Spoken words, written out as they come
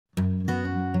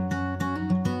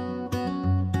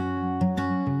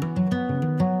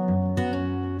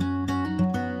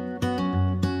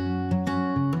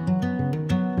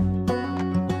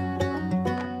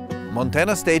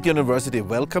Montana State University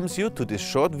welcomes you to this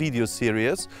short video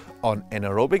series on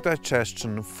anaerobic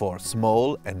digestion for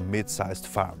small and mid-sized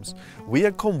farms. We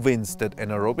are convinced that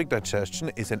anaerobic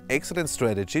digestion is an excellent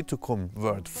strategy to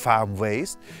convert farm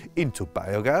waste into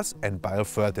biogas and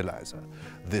biofertilizer.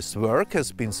 This work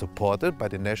has been supported by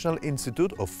the National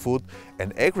Institute of Food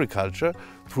and Agriculture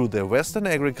through their Western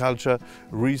Agriculture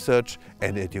Research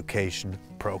and Education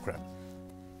program.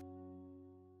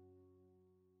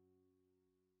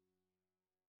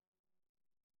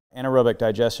 Anaerobic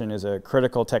digestion is a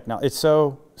critical technology. It's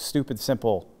so stupid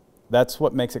simple. That's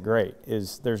what makes it great,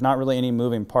 is there's not really any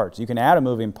moving parts. You can add a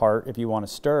moving part if you want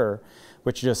to stir,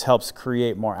 which just helps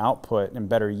create more output and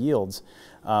better yields,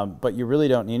 but you really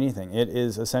don't need anything. It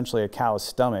is essentially a cow's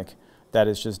stomach that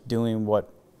is just doing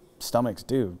what stomachs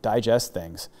do, digest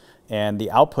things. And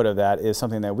the output of that is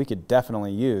something that we could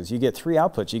definitely use. You get three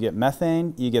outputs. You get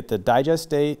methane, you get the digest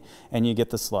state, and you get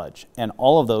the sludge. And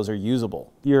all of those are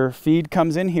usable. Your feed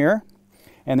comes in here,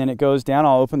 and then it goes down.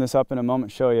 I'll open this up in a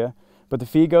moment, show you. But the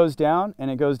feed goes down,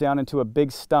 and it goes down into a big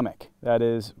stomach that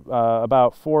is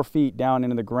about 4 feet down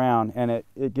into the ground, and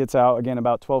it gets out, again,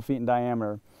 about 12 feet in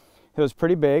diameter. It was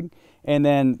pretty big. And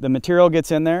then the material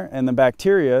gets in there, and the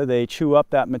bacteria, they chew up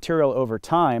that material over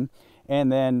time. And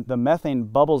then the methane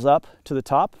bubbles up to the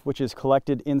top, which is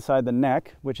collected inside the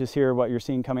neck, which is here what you're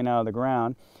seeing coming out of the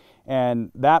ground.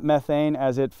 And that methane,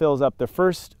 as it fills up the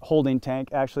first holding tank,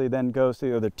 actually then goes to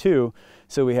the other two.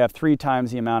 So we have 3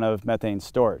 times the amount of methane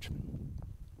storage.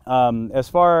 As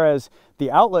far as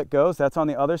the outlet goes, that's on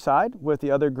the other side with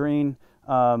the other green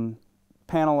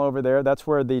panel over there. That's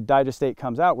where the digestate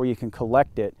comes out, where you can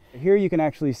collect it. Here you can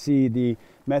actually see the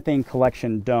methane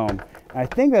collection dome. I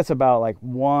think that's about like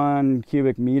 1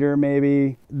 cubic meter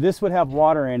maybe. This would have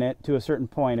water in it to a certain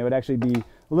point. It would actually be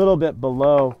a little bit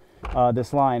below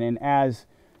this line, and as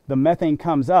the methane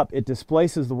comes up, it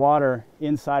displaces the water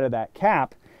inside of that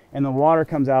cap, and the water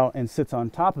comes out and sits on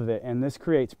top of it, and this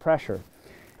creates pressure.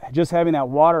 Just having that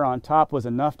water on top was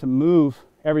enough to move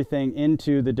everything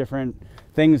into the different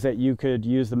things that you could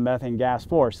use the methane gas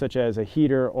for, such as a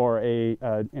heater or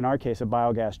in our case, a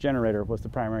biogas generator was the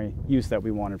primary use that we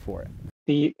wanted for it.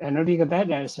 The anaerobic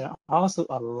digestion also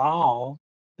allow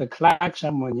the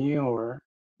collection manure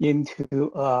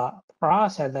into a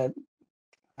process that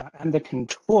under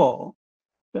control.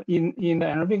 In the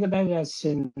anaerobic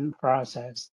digestion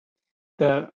process,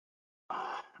 the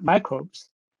microbes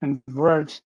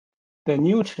convert the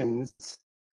nutrients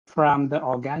from the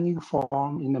organic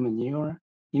form in the manure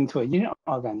into an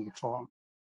inorganic form.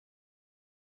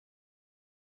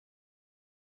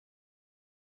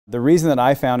 The reason that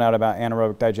I found out about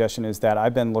anaerobic digestion is that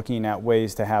I've been looking at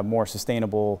ways to have more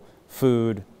sustainable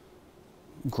food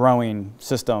growing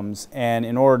systems, and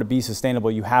in order to be sustainable,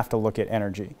 you have to look at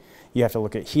energy. You have to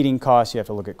look at heating costs, you have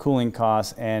to look at cooling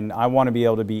costs, and I want to be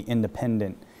able to be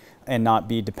independent and not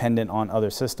be dependent on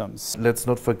other systems. Let's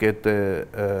not forget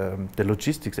the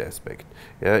logistics aspect.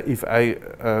 If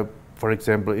for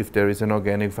example, if there is an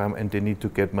organic farm and they need to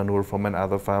get manure from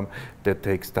another farm, that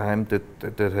takes time,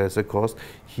 that has a cost.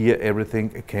 Here everything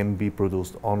can be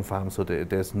produced on farm, so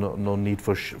there's no need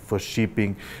for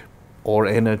shipping or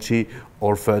energy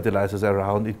or fertilizers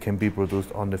around. It can be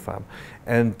produced on the farm.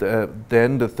 And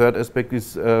then the third aspect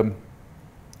is,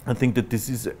 I think that this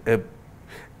is a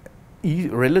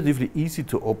relatively easy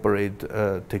to operate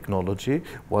technology.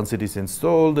 Once it is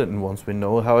installed and once we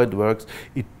know how it works,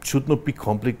 it should not be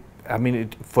complicated. I mean,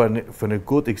 for a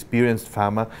good experienced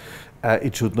farmer,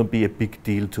 it should not be a big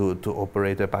deal to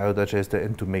operate a biodigester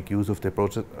and to make use of the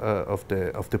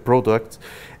products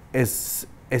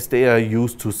as they are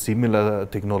used to similar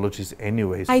technologies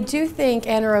anyways. I do think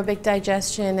anaerobic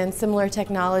digestion and similar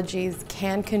technologies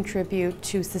can contribute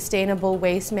to sustainable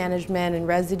waste management and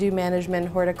residue management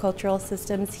horticultural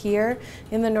systems here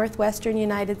in the northwestern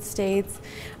United States.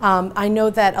 I know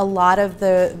that a lot of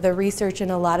the research and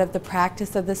a lot of the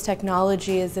practice of this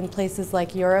technology is in places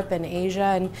like Europe and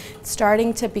Asia, and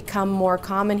starting to become more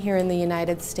common here in the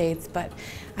United States, but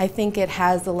I think it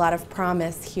has a lot of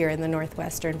promise here in the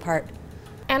northwestern part.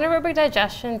 Anaerobic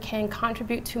digestion can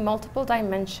contribute to multiple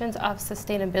dimensions of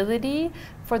sustainability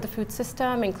for the food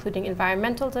system, including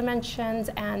environmental dimensions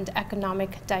and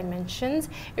economic dimensions.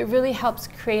 It really helps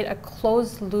create a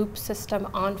closed-loop system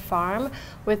on farm,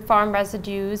 with farm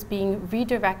residues being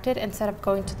redirected instead of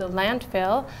going to the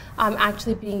landfill,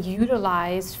 actually being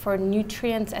utilized for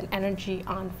nutrients and energy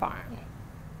on farm.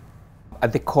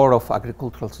 At the core of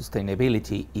agricultural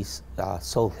sustainability is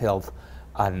soil health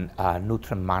and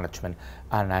nutrient management,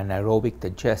 and anaerobic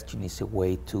digestion is a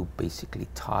way to basically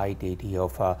tie the idea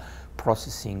of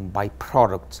processing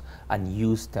byproducts and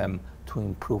use them to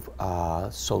improve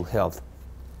soil health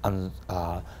and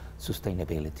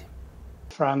sustainability.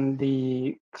 From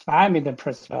the climate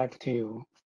perspective,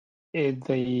 is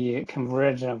the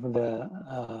conversion of the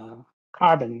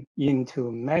carbon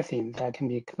into methane that can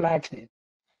be collected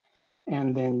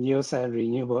and then used as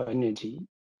renewable energy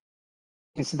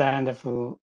instead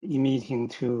of emitting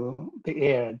to the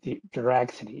air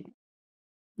directly.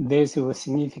 This will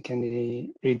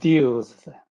significantly reduce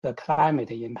the climate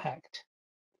impact.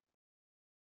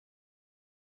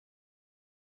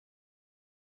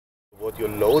 What you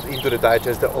load into the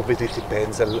digester obviously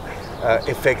depends,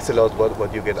 affects a lot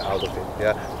what you get out of it.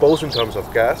 Yeah, both in terms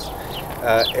of gas,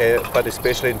 but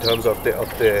especially in terms of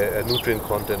the nutrient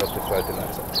content of the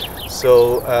fertilizer.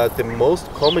 So the most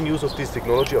common use of this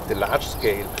technology of the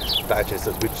large-scale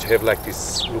digesters, which have like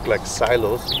this, look like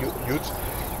silos,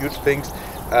 huge things.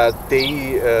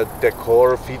 Their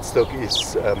core feedstock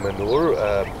is manure.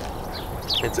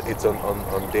 It's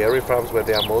on dairy farms where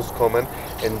they are most common,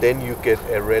 and then you get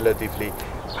a relatively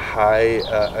high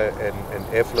an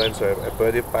effluent, so a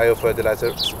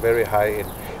biofertilizer, very high in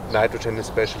nitrogen,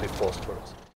 especially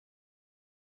phosphorus.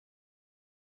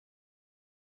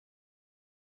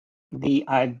 The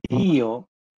ideal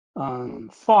farm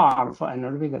for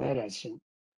anaerobic digestion,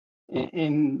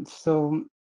 and so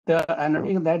the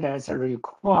anaerobic digester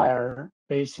require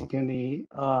basically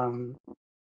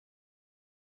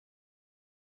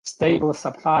stable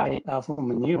supply of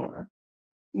manure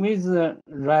with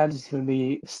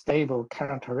relatively stable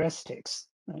characteristics,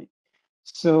 right?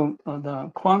 So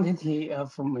the quantity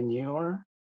of manure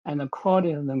and the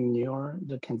quality of the manure,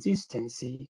 the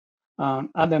consistency,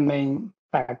 are the main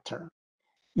factor.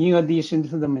 In addition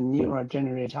to the manure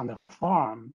generated on the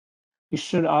farm, we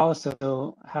should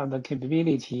also have the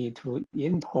capability to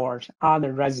import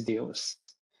other residues,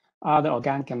 other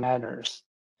organic matters,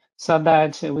 so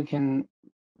that we can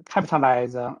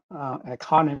capitalize on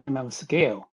economy of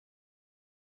scale.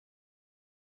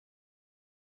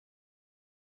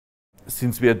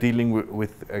 Since we are dealing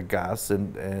with gas,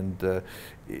 and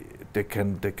there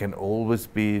can always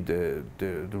be the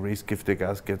risk if the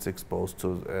gas gets exposed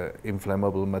to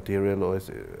inflammable material or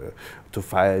to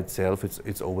fire itself.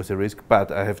 It's always a risk.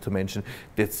 But I have to mention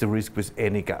that's the risk with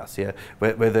any gas. Yeah,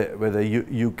 whether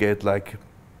you get like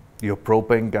your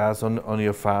propane gas on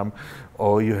your farm,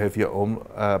 or you have your own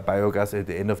biogas. At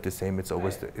the end of the same, it's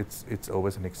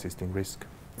always an existing risk.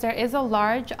 There is a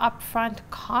large upfront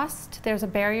cost. There's a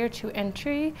barrier to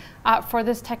entry for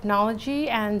this technology,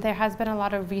 and there has been a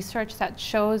lot of research that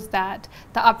shows that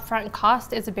the upfront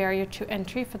cost is a barrier to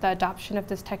entry for the adoption of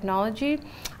this technology.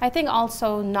 I think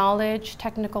also knowledge,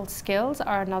 technical skills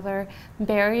are another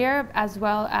barrier, as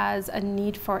well as a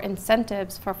need for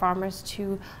incentives for farmers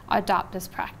to adopt this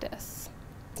practice.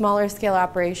 Smaller scale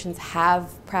operations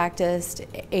have practiced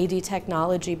AD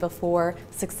technology before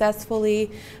successfully.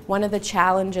 One of the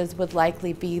challenges would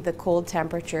likely be the cold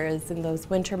temperatures in those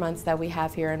winter months that we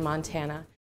have here in Montana.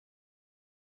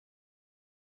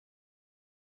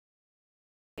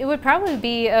 It would probably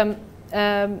be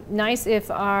nice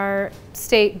if our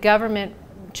state government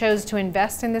chose to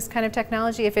invest in this kind of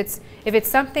technology. If it's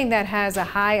something that has a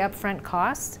high upfront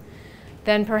cost,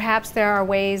 then perhaps there are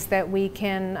ways that we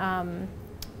can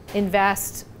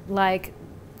invest, like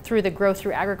through the Growth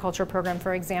Through Agriculture program,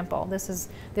 for example. This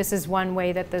is one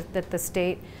way that the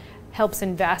state helps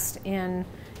invest in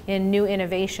new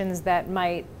innovations that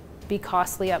might be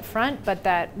costly up front, but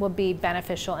that will be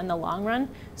beneficial in the long run.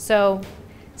 So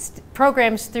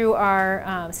programs through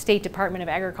our State Department of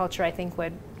Agriculture, I think,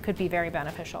 could be very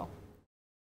beneficial.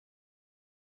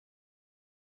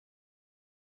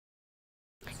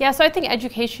 Yeah, so I think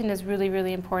education is really,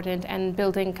 really important, and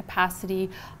building capacity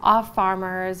of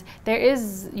farmers. There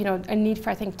is, a need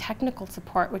for, I think, technical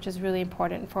support, which is really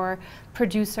important for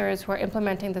producers who are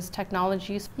implementing this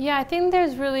technology. Yeah, I think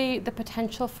there's really the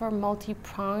potential for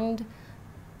multi-pronged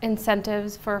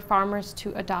incentives for farmers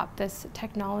to adopt this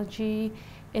technology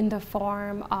in the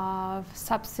form of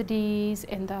subsidies,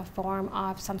 in the form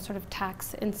of some sort of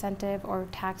tax incentive or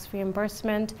tax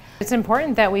reimbursement. It's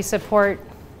important that we support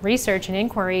research and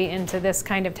inquiry into this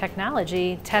kind of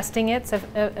technology, testing its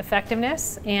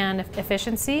effectiveness and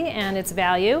efficiency and its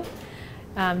value,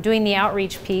 doing the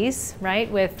outreach piece, right,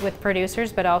 with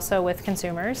producers but also with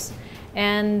consumers,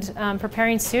 and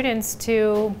preparing students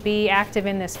to be active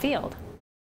in this field.